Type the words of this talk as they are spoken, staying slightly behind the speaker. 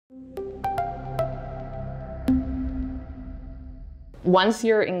Once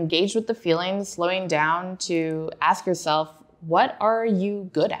you're engaged with the feelings, slowing down to ask yourself, what are you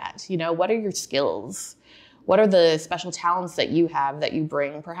good at? You know, what are your skills? What are the special talents that you have that you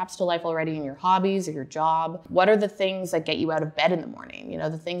bring perhaps to life already in your hobbies or your job? What are the things that get you out of bed in the morning? You know,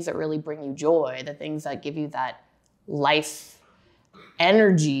 the things that really bring you joy, the things that give you that life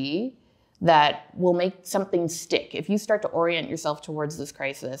energy that will make something stick. If you start to orient yourself towards this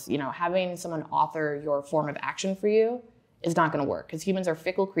crisis, you know, having someone author your form of action for you is not going to work, because humans are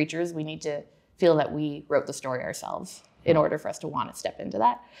fickle creatures. We need to feel that we wrote the story ourselves in order for us to want to step into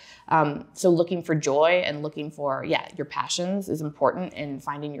that. So looking for joy and looking for, your passions is important in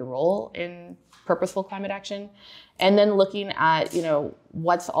finding your role in purposeful climate action. And then looking at, you know,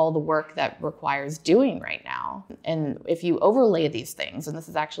 what's all the work that requires doing right now. And if you overlay these things, and this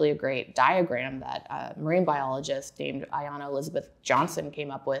is actually a great diagram that a marine biologist named Ayanna Elizabeth Johnson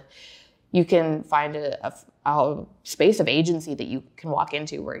came up with, you can find a space of agency that you can walk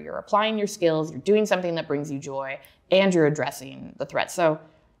into where you're applying your skills, you're doing something that brings you joy, and you're addressing the threat. So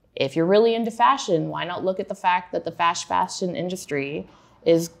if you're really into fashion, why not look at the fact that the fast fashion industry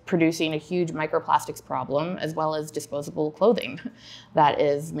is producing a huge microplastics problem, as well as disposable clothing that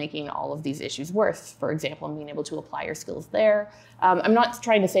is making all of these issues worse. For example, being able to apply your skills there. I'm not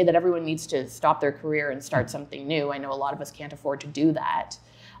trying to say that everyone needs to stop their career and start something new. I know a lot of us can't afford to do that.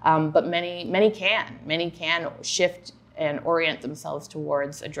 But many can shift and orient themselves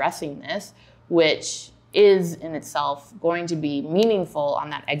towards addressing this, which is in itself going to be meaningful on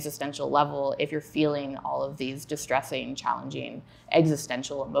that existential level if you're feeling all of these distressing, challenging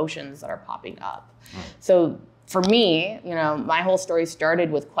existential emotions that are popping up. So for me, you know, my whole story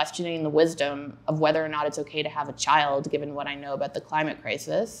started with questioning the wisdom of whether or not it's okay to have a child, given what I know about the climate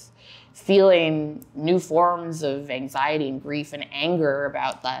crisis, feeling new forms of anxiety and grief and anger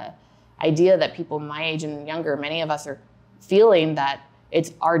about the idea that people my age and younger, many of us are feeling that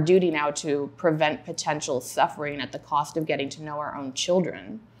it's our duty now to prevent potential suffering at the cost of getting to know our own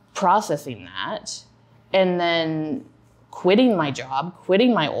children, processing that, and then quitting my job,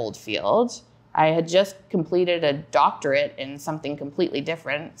 quitting my old field. I had just completed a doctorate in something completely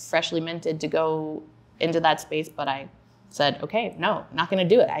different, freshly minted to go into that space, but I said, okay, no, not gonna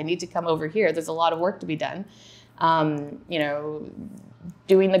do it. I need to come over here. There's a lot of work to be done. You know,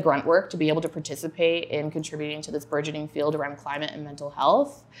 doing the grunt work to be able to participate in contributing to this burgeoning field around climate and mental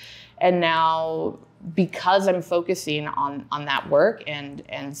health. And now, because I'm focusing on that work and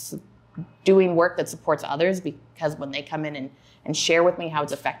doing work that supports others, because when they come in and share with me how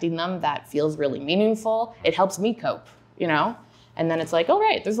it's affecting them, that feels really meaningful. It helps me cope, you know? And then it's like, all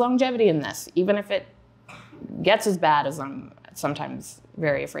right, there's longevity in this, even if it gets as bad as I'm sometimes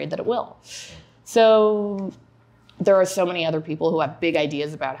very afraid that it will. So there are so many other people who have big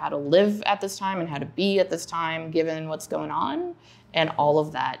ideas about how to live at this time and how to be at this time, given what's going on. And all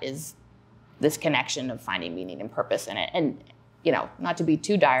of that is this connection of finding meaning and purpose in it. And, you know, not to be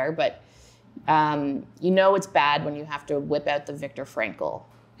too dire, but you know it's bad when you have to whip out the Viktor Frankl,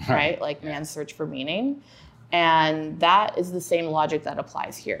 right? Like Man's Search for Meaning. And that is the same logic that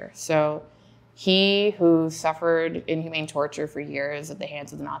applies here. So he, who suffered inhumane torture for years at the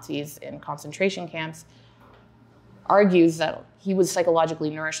hands of the Nazis in concentration camps, argues that he was psychologically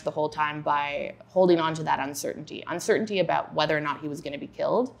nourished the whole time by holding on to that uncertainty about whether or not he was going to be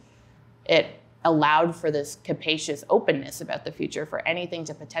killed. It allowed for this capacious openness about the future for anything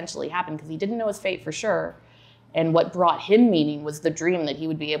to potentially happen, because he didn't know his fate for sure. And what brought him meaning was the dream that he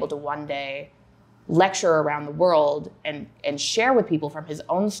would be able to one day lecture around the world and share with people from his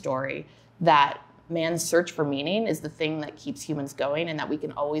own story that man's search for meaning is the thing that keeps humans going, and that we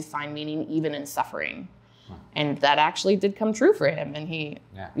can always find meaning even in suffering. And that actually did come true for him. And he,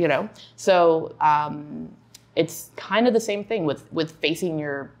 you know, so it's kind of the same thing with facing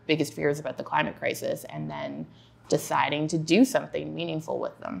your biggest fears about the climate crisis and then deciding to do something meaningful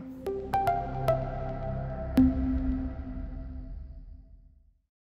with them.